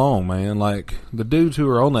you so long, man? Like, the dudes who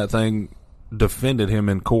were on that thing defended him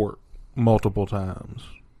in court multiple times.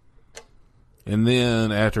 And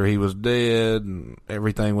then after he was dead and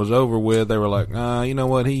everything was over with, they were like, you know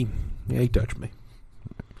what? He touched me.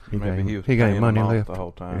 Maybe he was he got paying money them off left the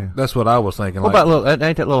whole time. Yeah. That's what I was thinking. What about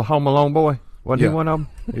ain't that little Home Alone boy? Wasn't he one of them?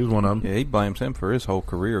 He was one of them. Yeah, he blames him for his whole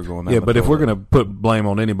career going down. Yeah, the but if we're toilet. going to put blame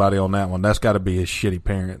on anybody on that one, that's got to be his shitty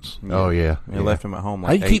parents. Oh, yeah. He left him at home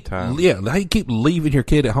like 8 times. Yeah, how you keep leaving your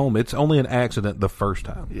kid at home? It's only an accident the first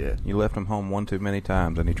time. Yeah. You left him home one too many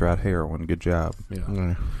times, and he tried heroin. Good job.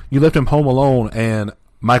 Yeah. You left him home alone, and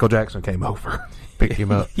Michael Jackson came over, Picked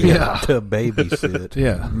him up. Yeah. To babysit.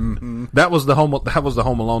 Yeah, Mm-hmm. that was the Home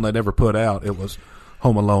Alone they never put out. It was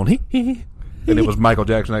Home Alone, and it was Michael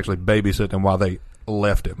Jackson actually babysitting while they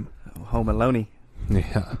left him. Home Alone.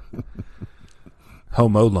 Yeah,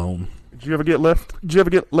 Home Alone. Did you ever get left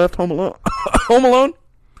home alone? Home Alone?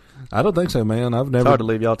 I don't think so, man. I've It's never. hard to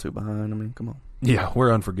leave y'all two behind. I mean, come on. Yeah,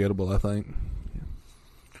 we're unforgettable. I think.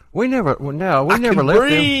 We never left them.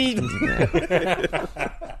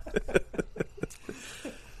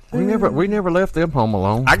 We never left them home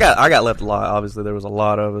alone. I got left a lot. Obviously, there was a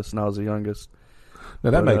lot of us, and I was the youngest.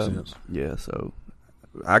 Now that But, makes sense. Yeah, so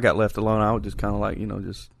I got left alone. I would just kind of like,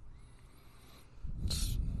 just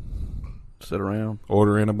sit around.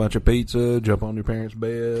 Order in a bunch of pizza, jump on your parents'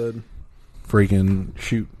 bed, freaking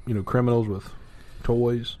shoot, criminals with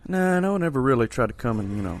toys. Nah, no one ever really tried to come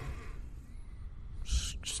and,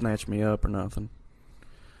 snatch me up or nothing.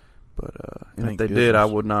 But if Thank they did, I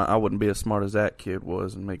goodness. wouldn't be as smart as that kid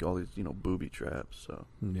was and make all these, booby traps. So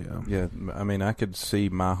Yeah. Yeah, I mean, I could see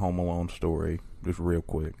my Home Alone story just real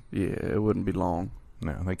quick. yeah, it wouldn't be long.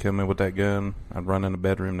 No, they come in with that gun. I'd run in the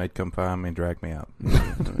bedroom. They'd come find me and drag me out.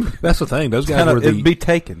 That's the thing. Those guys were It'd be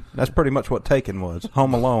Taken. That's pretty much what Taken was.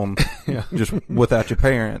 Home Alone, Yeah. just without your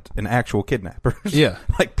parent and actual kidnappers. Yeah.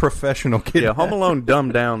 like professional kidnappers. Yeah, Home Alone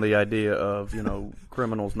dumbed down the idea of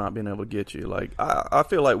criminals not being able to get you. Like I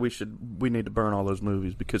feel like we need to burn all those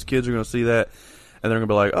movies because kids are going to see that and they're gonna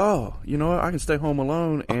be like, "Oh, you know what? I can stay home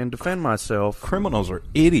alone and defend myself." Criminals are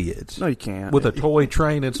idiots. No, you can't. With a toy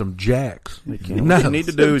train and some jacks. You can't. What you need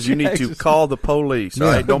to do is you need to call the police. All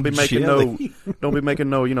right, don't be making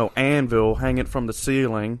no anvil hanging from the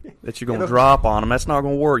ceiling that you're gonna drop on them. That's not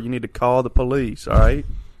gonna work. You need to call the police. All right.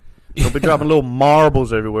 Don't be dropping little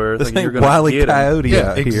marbles everywhere. This thinking ain't you're gonna Wile E. get 'em. Coyote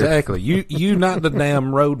out here. Exactly. You not the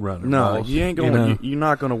damn road runner. No, boss. you ain't going. You're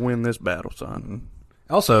not going to win this battle, son.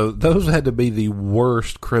 Also, those had to be the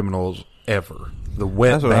worst criminals ever. The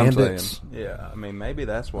wet That's what I'm bandits. saying. Yeah, I mean, maybe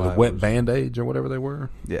that's why. The wet band-aids or whatever they were.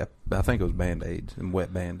 Yeah, I think it was Band-Aids and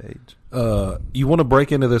wet Band-Aids. You want to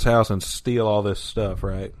break into this house and steal all this stuff,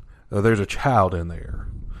 right? There's a child in there.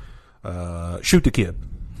 Shoot the kid.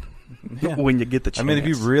 Yeah. When you get the chance. I mean, if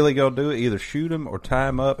you really go do it, either shoot him or tie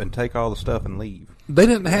him up and take all the stuff and leave. They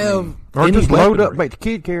didn't have Or any just load weaponry. up, make the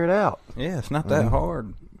kid carry it out. Yeah, it's not that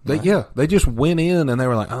hard. They just went in and they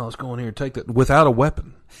were like, "Oh, let's go in here and take that," without a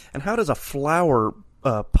weapon. And how does a flower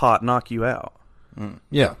pot knock you out?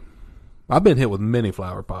 Yeah, I've been hit with many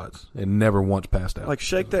flower pots and never once passed out. Like,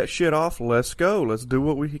 shake that shit off. Let's go. Let's do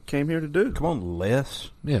what we came here to do. Come on, Les.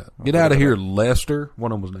 yeah, get out of here, Lester.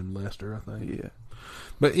 One of them was named Lester, I think. Yeah.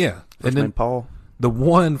 But yeah, First and then name Paul. the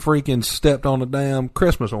one freaking stepped on a damn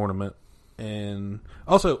Christmas ornament, and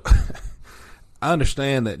also. I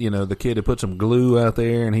understand that, the kid had put some glue out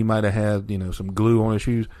there and he might have had, some glue on his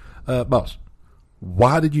shoes. Boss,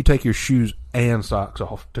 why did you take your shoes and socks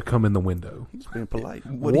off to come in the window? He's being polite.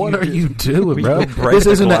 What are you doing, bro? break This the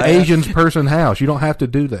isn't an glass? Asian person house. You don't have to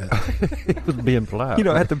do that. It was being polite. You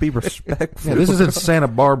don't have to be respectful. Yeah, this isn't Santa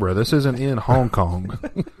Barbara. This isn't in Hong Kong.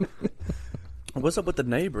 What's up with the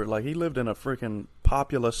neighbor? Like, he lived in a freaking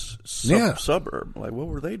populous suburb. Like, what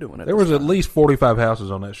were they doing? There was at least 45 houses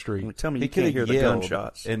on that street. Tell me, He you can't could hear have the yelled,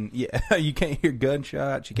 gunshots. and yeah, you can't hear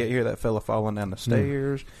gunshots. You can't hear that fella falling down the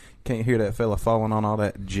stairs. Can't hear that fella falling on all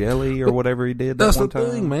that jelly or whatever he did. That's that one the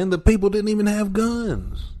time. thing, man. The people didn't even have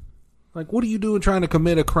guns. Like, what are you doing trying to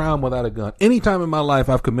commit a crime without a gun? Anytime in my life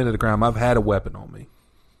I've committed a crime, I've had a weapon on me.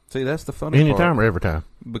 See, that's the funny part. Anytime or every time?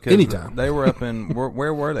 Because Anytime. they were up in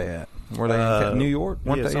where were they at? Were they in New York?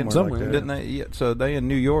 Weren't yeah, they in somewhere like that. Didn't they? Yeah, so they in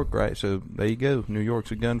New York, right? So there you go. New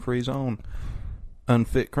York's a gun-free zone.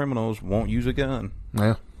 Unfit criminals won't use a gun.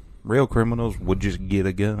 Yeah. Real criminals would just get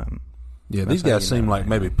a gun. Yeah, That's these how guys you seem know, like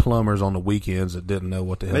man. maybe plumbers on the weekends that didn't know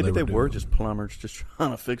what the hell Maybe they they were were doing. just plumbers just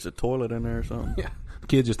trying to fix a toilet in there or something. Yeah.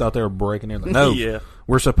 Kids just thought they were breaking in. Like, no, Yeah.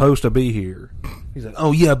 we're supposed to be here. He's like,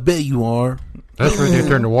 oh, yeah, I bet you are. That's where they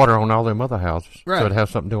turn the water on all them other houses. Right. So it'd have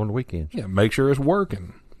something to do on the weekends. Yeah, make sure it's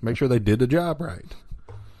working. Make sure they did the job right.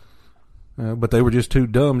 But they were just too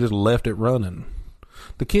dumb, just left it running.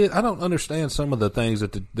 The kid, I don't understand some of the things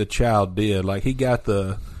that the child did. Like, he got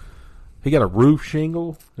a roof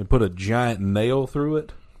shingle and put a giant nail through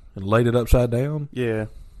it and laid it upside down. Yeah.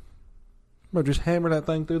 Bro, just hammer that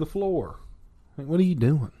thing through the floor. Like, what are you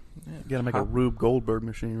doing? You gotta make a Rube Goldberg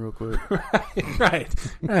machine real quick. Right.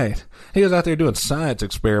 He was out there doing science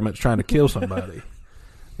experiments trying to kill somebody.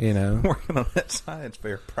 Working on that science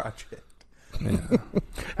fair project. Yeah.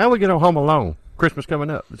 How we get on Home Alone? Christmas coming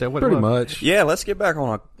up. Is that what Pretty it was? much. Yeah, let's get back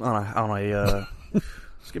on a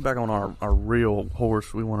let's get back on our real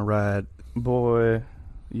horse we want to ride. Boy,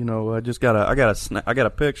 I got a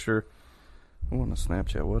picture. I want a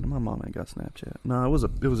Snapchat. What? My mom ain't got Snapchat. No, it was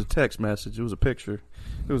a text message. It was a picture.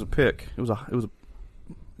 It was a pic. It was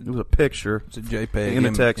a picture. It's a JPEG in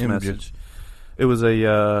a text images. message. It was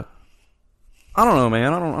a I don't know,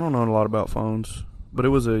 man. I don't know a lot about phones, but it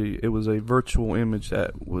was a virtual image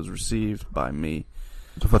that was received by me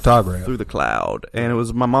It's a photograph. through the cloud, and it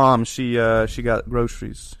was my mom. She got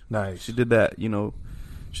groceries. Nice. She did that,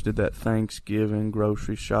 She did that Thanksgiving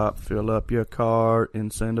grocery shop, fill up your cart,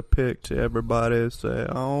 and send a pic to everybody. Say,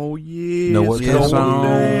 oh yeah, Know what's it's going going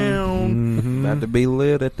on. down. About to be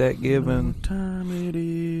lit at that given. What time it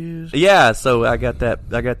is? Yeah, so I got that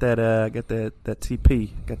TP.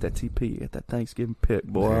 Got that TP. Got that Thanksgiving pic,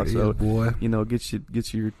 boy. There it So is, boy. get your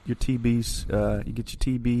TBs. You get your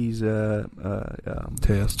TBs.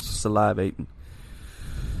 Tests.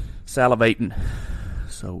 Salivating.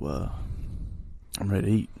 So I'm ready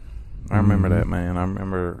to eat. I remember that, man. I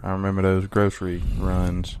remember those grocery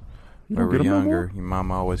runs. You When don't we get were 'em no younger, your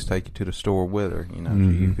mama always take you to the store with her, so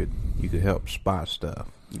you could help spot stuff.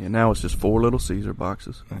 Yeah, now it's just 4 Little Caesar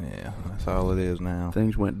boxes. Yeah, that's all it is now.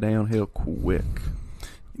 Things went downhill quick.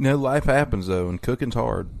 Life happens though, and cooking's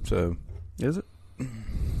hard. So, Is it?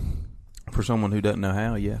 for someone who doesn't know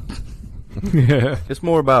how, yeah. Yeah. It's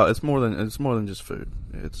more than just food.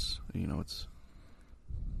 It's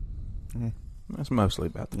That's mostly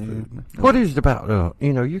about the food. What is it about?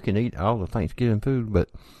 You can eat all the Thanksgiving food, but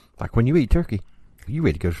like when you eat turkey, You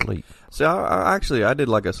ready to go to sleep? So I did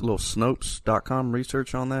like a little Snopes.com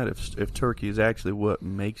research on that. If turkey is actually what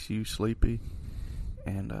makes you sleepy,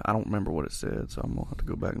 and I don't remember what it said, so I'm gonna have to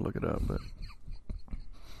go back and look it up.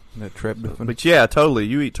 That tryptophan. But yeah, totally.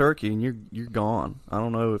 You eat turkey and you're gone. I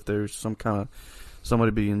don't know if there's some kind of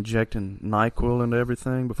somebody be injecting NyQuil into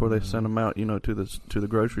everything before they send them out, to the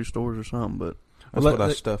grocery stores or something. But that's what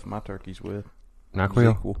I stuff my turkeys with.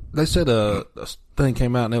 NyQuil. They said a thing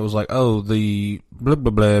came out and it was like, oh, the blah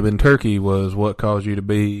blah blah in turkey was what caused you to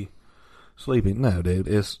be sleepy. No, dude,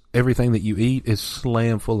 it's everything that you eat is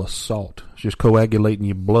slam full of salt. It's just coagulating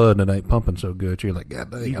your blood and it ain't pumping so good. You're like,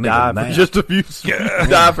 God dang, you I need die a nap. for just a few.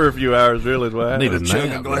 Die for a few hours, really. Is what I need a Chug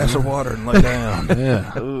nap, a glass of water and lay down.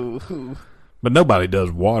 Yeah, Ooh. but nobody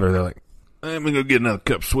does water. They're like, I'm gonna go get another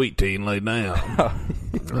cup of sweet tea and lay down.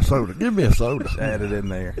 A soda. Give me a soda. Just add it in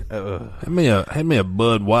there. Hand me a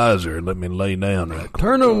Budweiser and let me lay down right quick.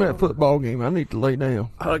 Turn on that football game. I need to lay down.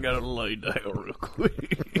 I gotta lay down real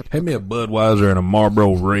quick. Hand me a Budweiser and a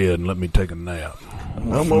Marlboro Red and let me take a nap.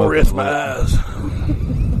 No more rest my eyes.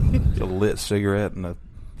 It's a lit cigarette in a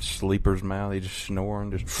sleeper's mouth. He just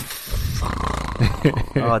snoring, just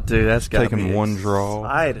Oh, dude, that's got taking one draw.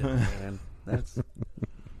 Exciting, man. That's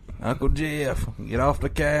Uncle Jeff, get off the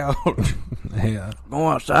couch. Yeah. go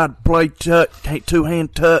outside and play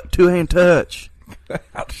two-hand touch.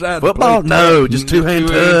 Outside Football? No, just two-hand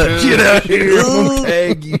touch. Get out here. I'm gonna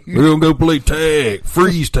tag you. We're gonna go play tag,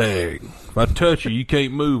 freeze tag. If I touch you, you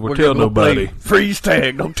can't move or We're tell gonna go play nobody. Freeze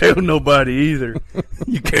tag. Don't tell nobody either.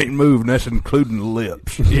 You can't move, and that's including the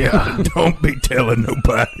lips. Yeah. Don't be telling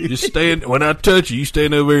nobody. Just stand when I touch you. You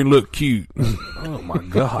stand over here and look cute. Oh my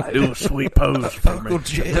God! Do a sweet pose for me.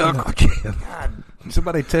 Uncle Jeff.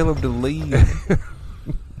 Somebody tell him to leave.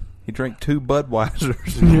 He drank 2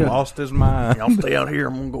 Budweisers and lost his mind. I'll stay out here.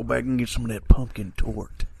 I'm gonna go back and get some of that pumpkin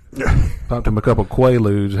torte. Popped him a couple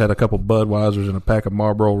Quaaludes, had a couple Budweisers and a pack of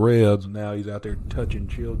Marlboro Reds, and now he's out there touching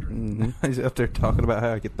children. He's out there talking about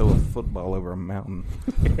how I could throw a football over a mountain.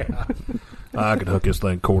 I could hook this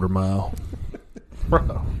thing 1/4 mile.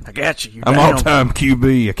 Bro, I got you. I'm all-time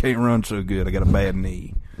QB. I can't run so good. I got a bad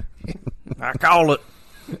knee. I call it.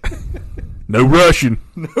 no rushing.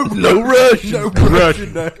 No rush. No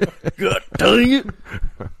rushing. God dang it.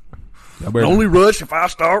 I better- Only rush if I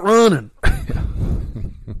start running.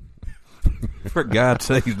 For God's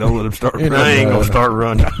sake, don't let him start I running. ain't gonna start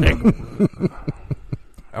running.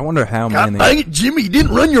 I wonder how God many. dang it, Jimmy, you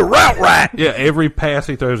didn't run your route right. Yeah, every pass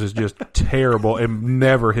he throws is just terrible and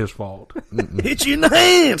never his fault. Hit you in the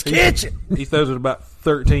hands. Catch it. He throws it about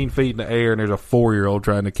 13 feet in the air, and there's a 4-year-old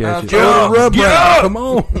trying to catch it. Get up! Come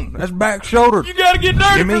on. That's back shoulder. You gotta get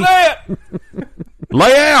dirty Jimmy. for that.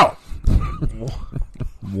 Lay out!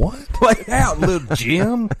 What? Play out, little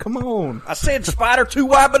Jim. Come on. I said spider 2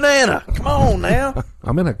 white banana. Come on now.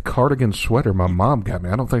 I'm in a cardigan sweater my mom got me.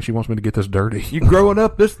 I don't think she wants me to get this dirty. You growing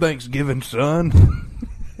up this Thanksgiving, son.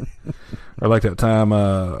 Or like that time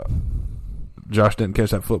Josh didn't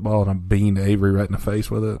catch that football and I beamed Avery right in the face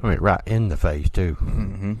with it. I mean, right in the face, too.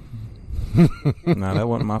 No, that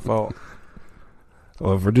wasn't my fault.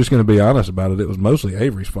 Well, if we're just going to be honest about it, it was mostly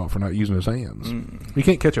Avery's fault for not using his hands. You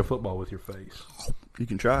can't catch a football with your face. You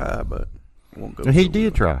can try, but it won't go. He so did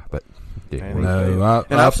well. try, but No,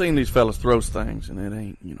 I've seen these fellas throw things, and it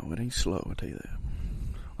ain't, it ain't slow. I tell you that.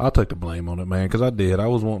 I'll take the blame on it, man, because I did. I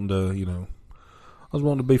was wanting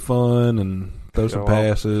to be fun and throw some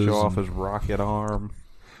passes. Show off his rocket arm.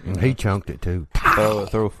 and he chunked it, too. Throw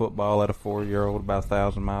a football at a 4-year-old about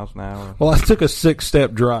 1,000 miles an hour. Well, I took a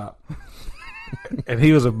 6-step drop, and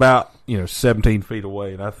he was about 17 feet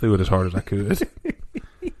away, and I threw it as hard as I could.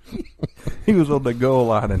 He was on the goal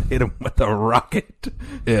line and hit him with a rocket.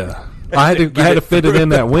 Yeah, I had to fit it in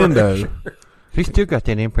that window. He still got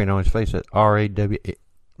that imprint on his face, that R-A-W.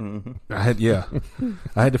 I had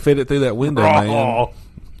to fit it through that window,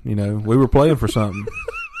 man. We were playing for something.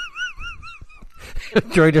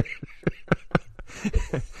 Trader.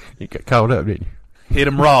 You got caught up, didn't you? Hit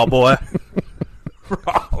him raw, boy.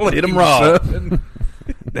 Hit him raw.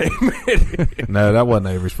 No, that wasn't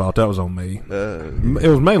Avery's fault. That was on me. It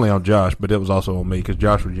was mainly on Josh, but it was also on me because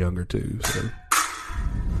Josh was younger too. So.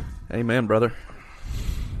 Amen, brother.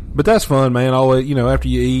 But that's fun, man. Always, after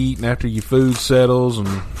you eat and after your food settles, and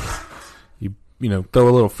you throw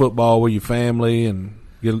a little football with your family and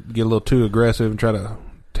get a little too aggressive and try to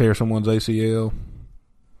tear someone's ACL.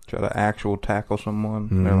 Try to tackle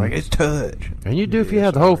someone. They're like, it's touch. And you do if you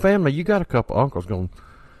have the whole family. You got a couple uncles going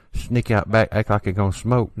to sneak out back, act like they're going to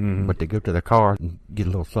smoke, but they go to the car and get a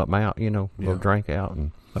little something out, a little drink out.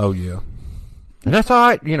 And Oh, yeah. that's all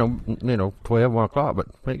right, 12, 1 o'clock, but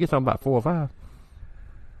when it gets on about 4 or 5.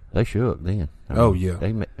 They shook then. Oh, yeah. They,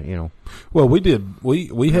 you know. Well, we did. We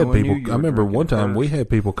had when people. you I remember were one time first. we had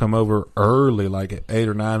people come over early, like at 8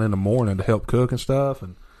 or 9 in the morning, to help cook and stuff.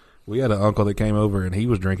 And we had an uncle that came over, and he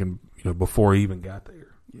was drinking, before he even got there.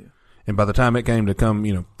 Yeah. And by the time it came to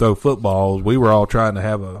come, throw footballs, we were all trying to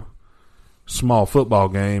have a small football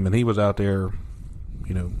game, and he was out there,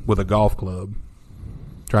 with a golf club,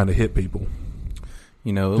 trying to hit people,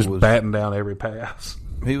 just batting down every pass.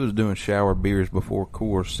 He was doing shower beers before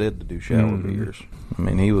Coors said to do shower beers. I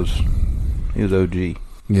mean, he was OG.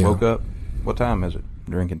 Yeah. Woke up. What time is it?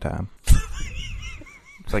 Drinking time.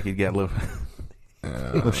 It's like he got little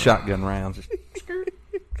shotgun rounds.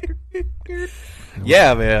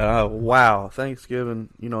 Yeah, man. Wow. Thanksgiving,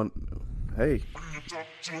 hey. Talk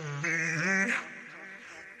to me.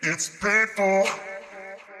 It's painful.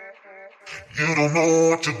 You don't know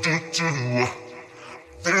what to do to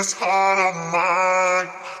this heart of mine.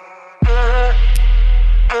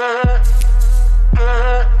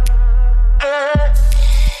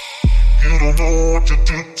 You don't know what to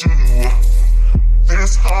do to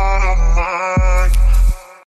this heart of mine.